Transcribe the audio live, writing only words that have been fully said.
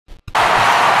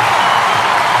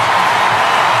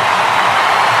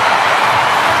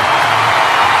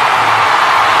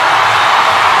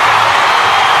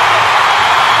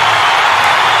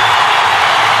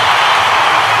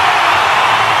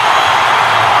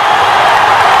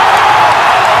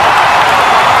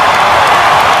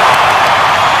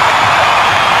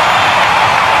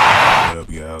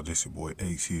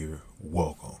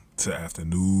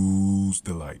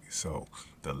So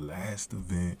the last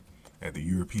event at the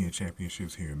European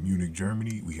Championships here in Munich,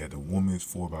 Germany, we had the women's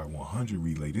 4x100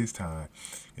 relay this time.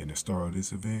 And the star of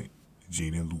this event,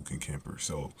 Gina Lückenkemper.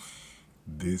 So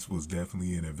this was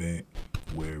definitely an event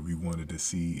where we wanted to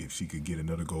see if she could get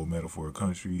another gold medal for her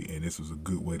country, and this was a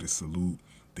good way to salute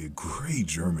the great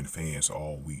German fans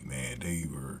all week, man. They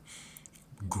were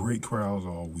great crowds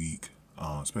all week,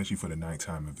 especially for the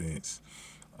nighttime events.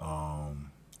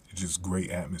 Just great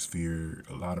atmosphere.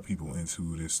 A lot of people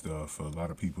into this stuff. A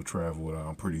lot of people traveled,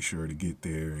 I'm pretty sure, to get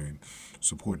there and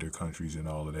support their countries and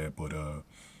all of that. But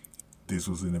this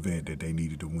was an event that they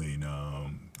needed to win,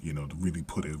 to really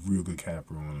put a real good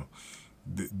capper on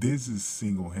them. This is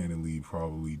single-handedly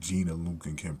probably Gina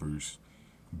Lueckenkemper's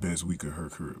best week of her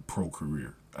pro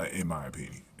career, in my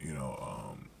opinion.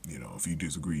 If you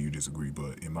disagree, you disagree.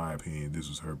 But in my opinion, this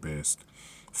was her best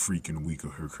freaking week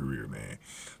of her career, man.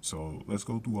 So let's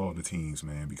go through all the teams,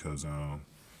 man, because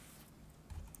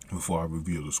before I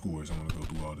reveal the scores, I'm going to go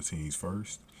through all the teams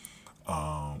first.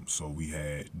 So we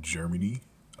had Germany.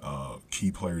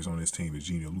 Key players on this team is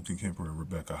Gina Lückenkemper and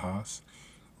Rebekka Haase.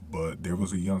 But there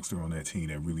was a youngster on that team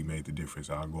that really made the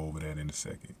difference. I'll go over that in a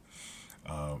second.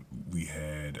 We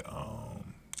had,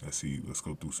 let's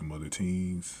go through some other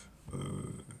teams.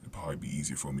 It'd probably be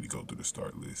easier for me to go through the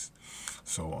start list.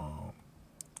 So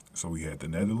we had the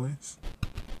Netherlands.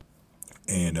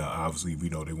 And obviously, we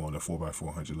know they won the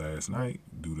 4x400 last night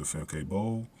due to Femke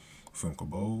Bowl.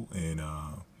 And,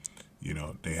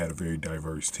 they had a very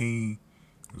diverse team.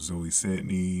 Zoe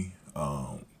Sedney,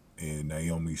 and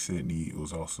Naomi Sidney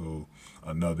was also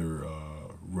another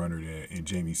runner and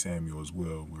Jamie Samuel as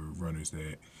well were runners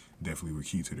that definitely were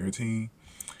key to their team.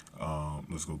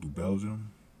 Let's go through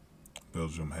Belgium.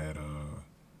 Belgium had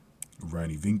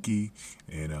Ronnie Vinke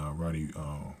and Ronnie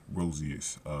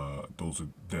Rosius. Those are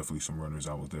definitely some runners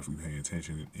I was definitely paying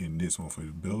attention in this one for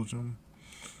Belgium.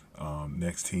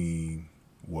 Next team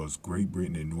was Great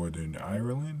Britain and Northern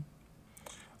Ireland.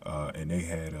 And they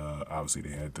had, obviously,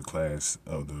 they had the class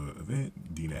of the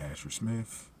event. Dina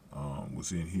Asher-Smith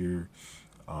was in here.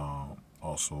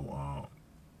 Also,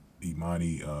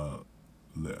 Imani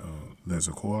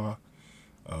Lezakwa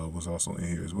was also in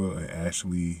here as well. And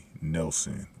Ashley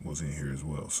Nelson was in here as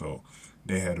well. So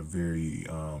they had a very,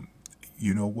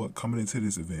 coming into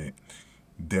this event,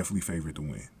 definitely favored to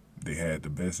win. They had the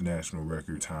best national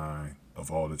record time of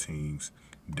all the teams.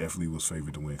 Definitely was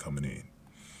favored to win coming in.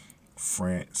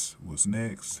 France was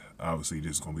next. Obviously,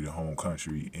 this is going to be the home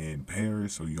country in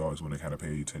Paris, so you always want to kind of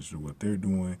pay attention to what they're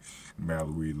doing.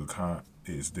 Mallory Leconte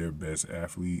is their best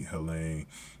athlete. Helene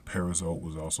Perizot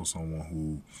was also someone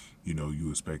who, you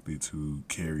expected to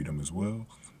carry them as well.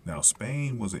 Now,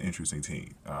 Spain was an interesting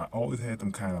team. I always had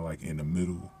them kind of like in the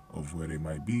middle of where they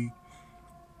might be.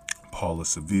 Paula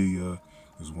Sevilla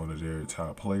is one of their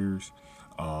top players.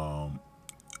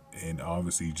 And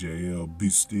obviously, Jael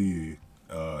Bustier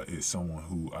is someone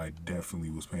who I definitely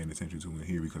was paying attention to in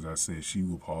here because I said she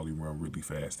will probably run really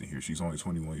fast in here. She's only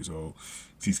 21 years old.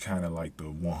 She's kind of like the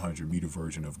 100-meter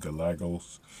version of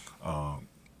Gallegos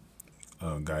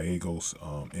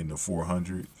in the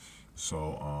 400.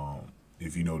 So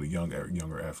if you know the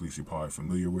younger athletes, you're probably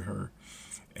familiar with her.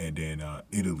 And then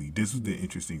Italy. This is the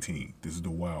interesting team. This is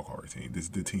the wild card team. This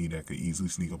is the team that could easily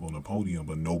sneak up on the podium,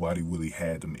 but nobody really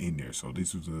had them in there. So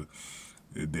this was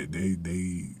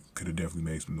they could have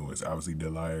definitely made some noise. Obviously,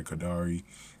 Delia Kadari,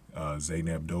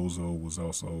 Zainab Dozo was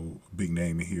also a big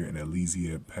name in here, and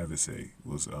Alizia Pavese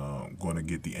was going to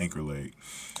get the anchor leg.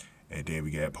 And then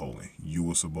we got Poland.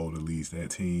 Ewa Swoboda leads that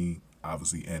team.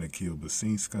 Obviously, Anna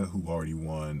Kielbasinska, who already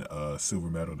won a silver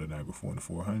medal the night before in the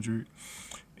 400.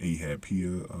 And you had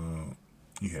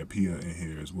Pia in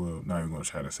here as well. Not even going to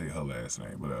try to say her last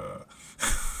name, but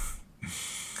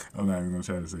I'm not even going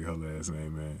to try to say her last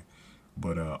name, man.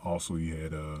 But also you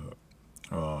had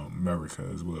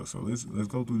Marika as well. So let's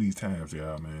go through these times,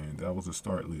 y'all, man. That was the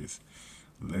start list.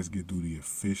 Let's get through the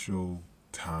official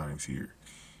times here.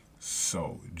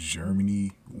 So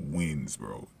Germany wins,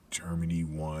 bro. Germany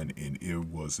won, and it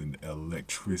was an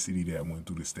electricity that went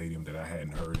through the stadium that I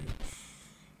hadn't heard it.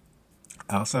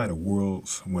 Outside of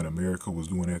Worlds, when America was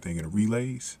doing everything in the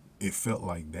relays, it felt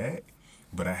like that.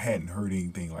 But I hadn't heard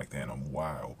anything like that in a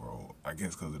while, bro. I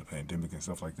guess because of the pandemic and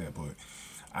stuff like that. But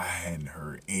I hadn't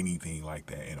heard anything like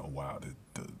that in a while.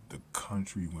 The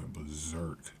country went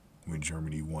berserk when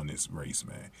Germany won this race,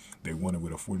 man. They won it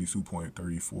with a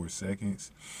 42.34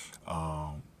 seconds.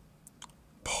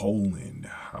 Poland,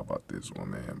 how about this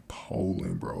one, man?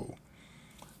 Poland, bro.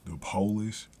 The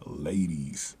Polish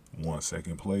ladies won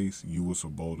second place. Ewa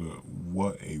Swoboda,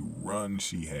 what a run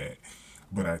she had.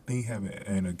 But I think having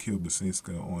Anna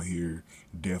Kielbasinska on here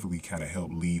definitely kind of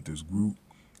helped lead this group.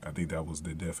 I think that was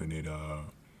the definite a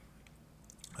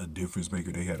difference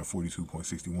maker. They had a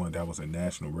 42.61. That was a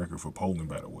national record for Poland,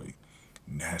 by the way.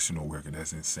 National record.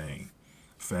 That's insane.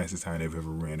 Fastest time they've ever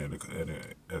ran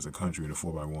as a country in a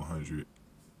 4x100.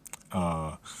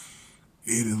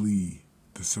 Italy,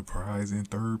 the surprise in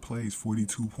third place,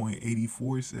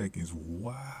 42.84 seconds.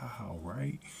 Wow,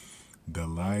 right?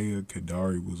 Dalia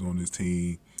Kadari was on this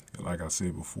team, like I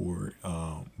said before.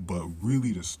 But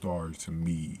really, the star to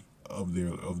me of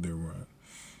their run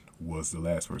was the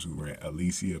last person who ran,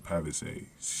 Alicia Pavese.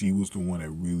 She was the one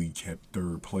that really kept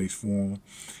third place for them,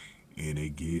 and they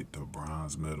get the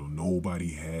bronze medal.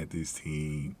 Nobody had this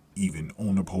team even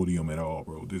on the podium at all,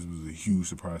 bro. This was a huge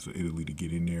surprise for Italy to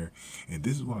get in there, and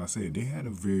this is why I said they had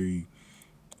a very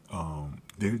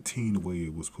their team, the way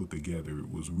it was put together,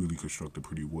 was really constructed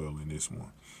pretty well in this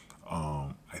one.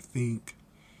 I think,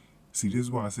 see, this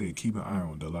is why I said keep an eye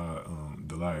on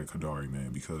Dalia Kadari,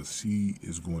 man, because she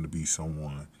is going to be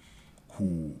someone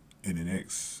who, in the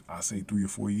next, I say 3 or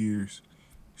 4 years,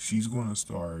 she's going to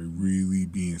start really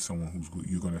being someone who's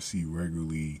you're going to see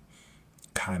regularly,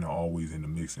 kind of always in the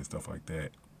mix and stuff like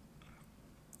that.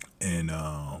 And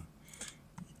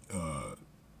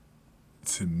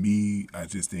to me, I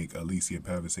just think Alicia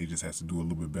Pavese just has to do a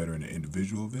little bit better in the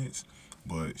individual events,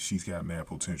 but she's got mad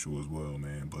potential as well,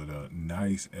 man. But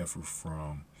nice effort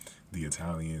from the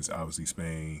Italians. Obviously,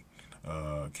 Spain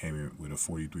came in with a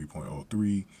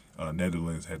 43.03.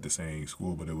 Netherlands had the same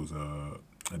score, but it was a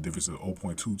difference of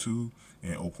 0.22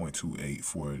 and 0.28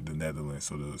 for the Netherlands.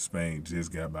 So the Spain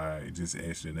just got by, just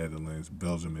edged the Netherlands.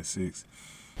 Belgium at 6.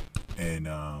 And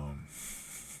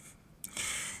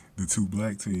the two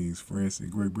black teams, France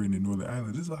and Great Britain and Northern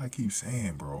Ireland. This is what I keep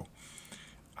saying, bro.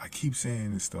 I keep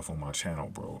saying this stuff on my channel,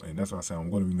 bro. And that's why I said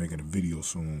I'm going to be making a video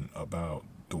soon about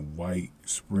the white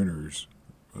sprinters,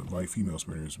 white female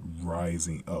sprinters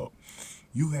rising up.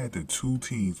 You had the two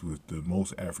teams with the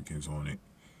most Africans on it,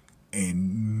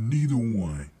 and neither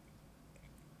one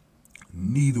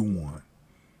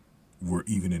were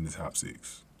even in the top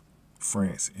 6.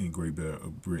 France and Great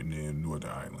Britain and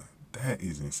Northern Ireland. That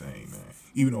is insane, man.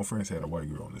 Even though France had a white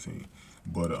girl on the team,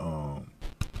 but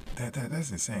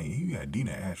that's insane. You got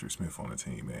Dina Asher-Smith on the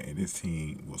team, man, and this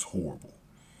team was horrible.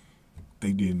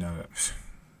 They did not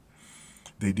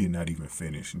even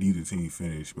finish. Neither team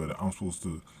finished, but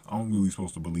I'm really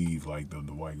supposed to believe like the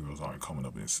white girls aren't coming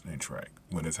up in track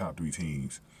when the top 3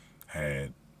 teams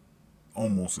had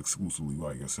almost exclusively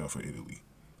white, except for Italy,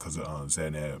 because of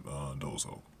Zanab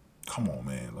Dozo. Come on,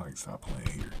 man, like stop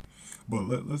playing here. But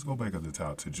let's go back at the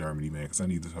top to Germany, man, because I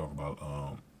need to talk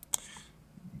about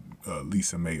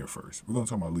Lisa Mayer first. We're gonna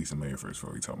talk about Lisa Mayer first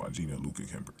before we talk about Gina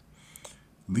Lückenkemper.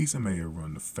 Lisa Mayer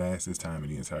run the fastest time in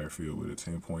the entire field with a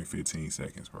 10.15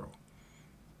 seconds, bro.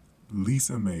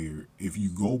 Lisa Mayer, if you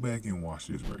go back and watch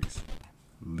this race,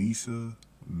 Lisa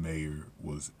Mayer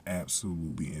was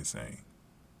absolutely insane.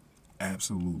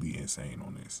 Absolutely insane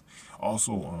on this.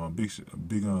 Also, big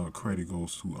credit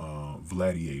goes to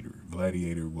Gladiator.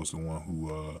 Gladiator was the one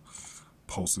who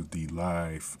posted the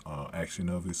live action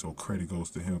of it, so credit goes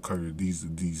to him.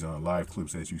 These live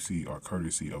clips that you see are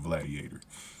courtesy of Gladiator,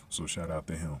 so shout out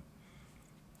to him.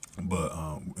 But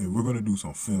and we're gonna do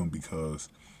some film, because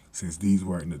since these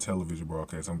weren't in the television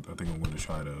broadcast, I think I'm gonna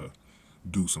try to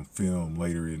do some film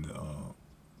later in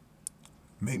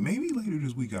maybe later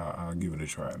this week. I'll give it a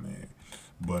try, man.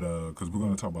 But because we're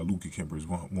gonna talk about Lückenkemper's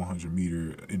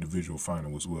 100-meter individual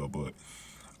final as well. But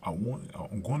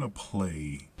I'm gonna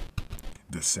play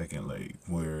the second leg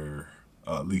where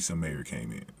Lisa Mayer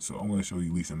came in. So I'm gonna show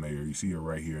you Lisa Mayer. You see her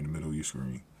right here in the middle of your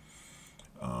screen.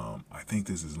 I think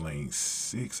this is lane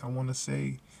 6, I want to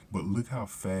say. But look how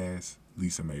fast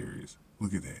Lisa Mayer is.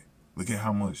 Look at that. Look at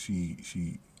how much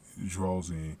she draws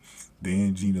in.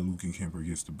 Then Gina Lückenkemper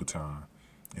gets the baton.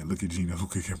 And look at Gina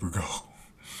Lückenkemper go.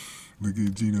 Look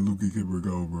at Gina Lückenkemper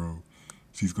go, bro.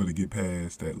 She's going to get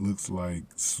past that looks like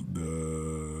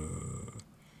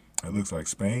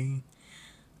Spain.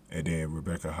 And then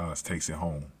Rebekka Haase takes it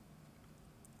home.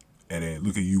 And then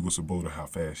look at Ewa Swoboda, how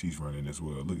fast she's running as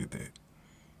well. Look at that.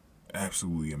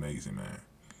 Absolutely amazing, man.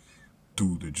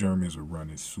 Dude, the Germans are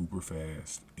running super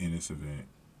fast in this event.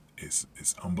 It's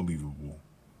unbelievable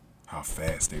how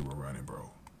fast they were running,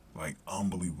 bro. Like,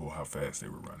 unbelievable how fast they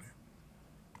were running.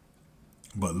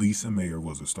 But Lisa Mayer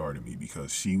was a star to me,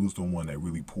 because she was the one that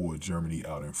really pulled Germany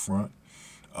out in front,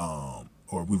 or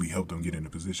really helped them get in a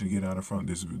position to get out in front.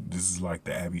 This is like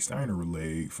the Abby Steiner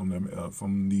relay from the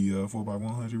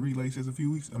 4x100 relays just a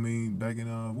few weeks. Back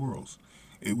in Worlds.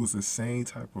 It was the same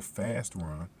type of fast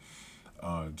run.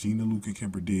 Gina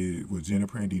Lückenkemper did what Jenna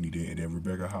Prandini did, and then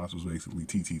Rebekka Haase was basically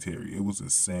T.T. Terry. It was the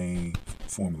same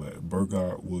formula.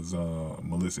 Burghardt was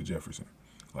Melissa Jefferson.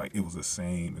 Like, it was the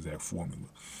same exact formula.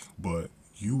 But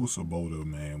Ewa Swoboda,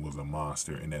 man, was a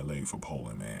monster in that leg for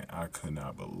Poland, man. I could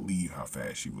not believe how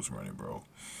fast she was running, bro.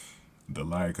 The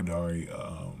Lia Kadari,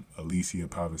 Alicia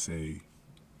Pavese,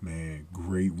 man,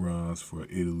 great runs for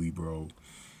Italy, bro.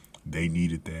 They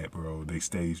needed that, bro. They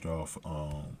staged off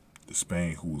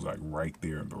Spain, who was like right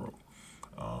there, bro.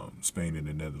 Spain and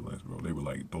the Netherlands, bro. They were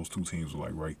like, those two teams were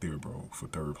like right there, bro, for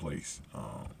third place.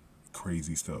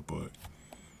 Crazy stuff, but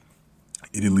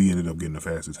Italy ended up getting the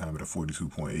fastest time at a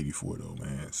 42.84 though,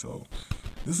 man. So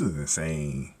this is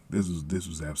insane. This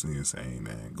was absolutely insane,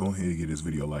 man. Go ahead and get this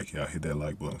video a like, y'all. Hit that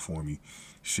like button for me.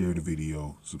 Share the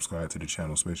video. Subscribe to the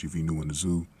channel, especially if you're new in the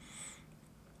zoo.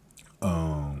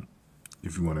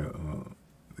 If you want to,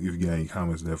 if you got any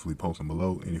comments, definitely post them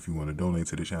below. And if you want to donate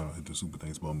to the channel, hit the super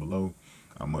thanks button below.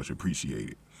 I much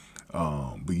appreciate it.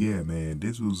 But yeah, man,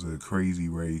 this was a crazy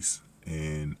race.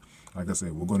 And like I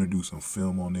said, we're going to do some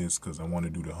film on this because I want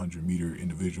to do the 100-meter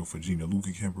individual for Gina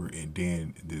Lueckenkemper and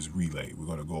then this relay. We're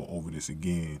going to go over this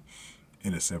again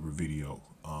in a separate video.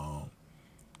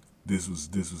 This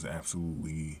was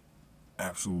absolutely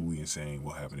insane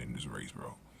what happened in this race,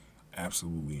 bro.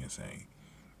 Absolutely insane.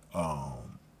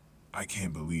 I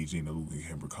can't believe Gina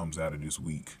Lueckenkemper comes out of this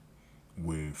week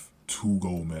with 2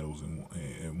 gold medals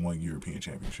and 1 European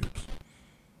Championships.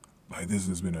 Like, this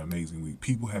has been an amazing week.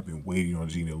 People have been waiting on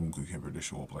Gina Lueckenkemper to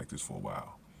show up like this for a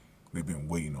while. They've been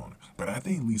waiting on her. But I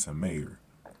think Lisa Mayer,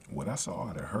 what I saw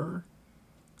out of her,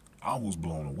 I was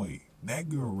blown away. That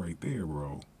girl right there,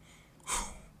 bro.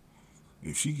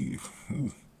 If she,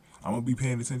 I'm gonna be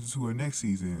paying attention to her next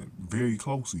season very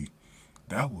closely.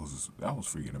 That was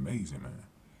freaking amazing, man.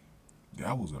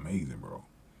 That was amazing, bro.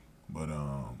 But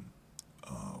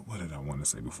what did I want to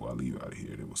say before I leave out of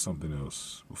here? There was something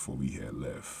else before we had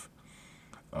left.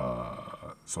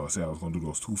 So I said I was gonna do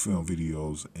those 2 film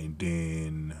videos, and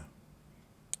then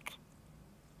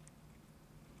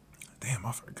damn,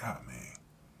 I forgot, man.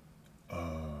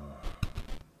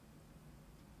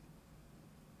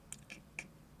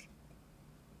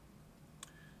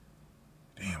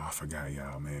 Damn, I forgot,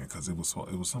 y'all, man, because it was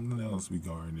something else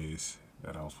regarding this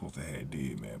that I was supposed to have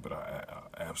did, man, but I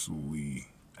absolutely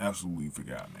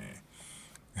forgot, man.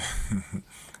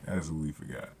 Absolutely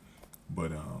forgot.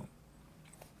 But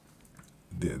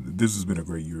this has been a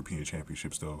great European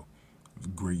Championships, though.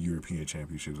 Great European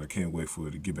Championships. I can't wait for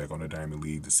it to get back on the Diamond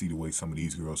League, to see the way some of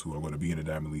these girls who are going to be in the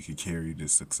Diamond League can carry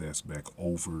this success back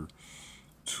over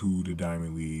to the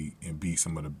Diamond League and be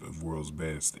some of the world's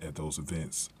best at those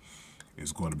events.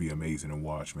 It's going to be amazing to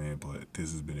watch, man. But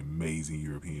this has been amazing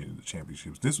European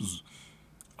Championships. This was,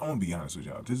 I want to be honest with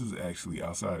y'all, this is actually,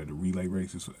 outside of the relay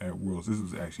races at Worlds, this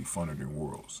was actually funner than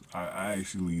Worlds. I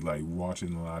actually like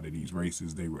watching a lot of these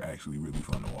races. They were actually really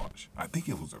fun to watch. I think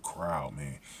it was the crowd,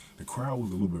 man. The crowd was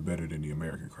a little bit better than the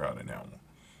American crowd in that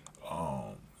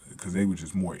one. Because they were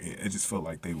just more, it just felt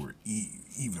like they were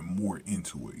even more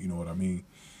into it. You know what I mean?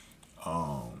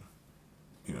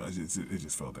 You know, it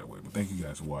just felt that way. But thank you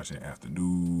guys for watching. After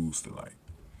news to like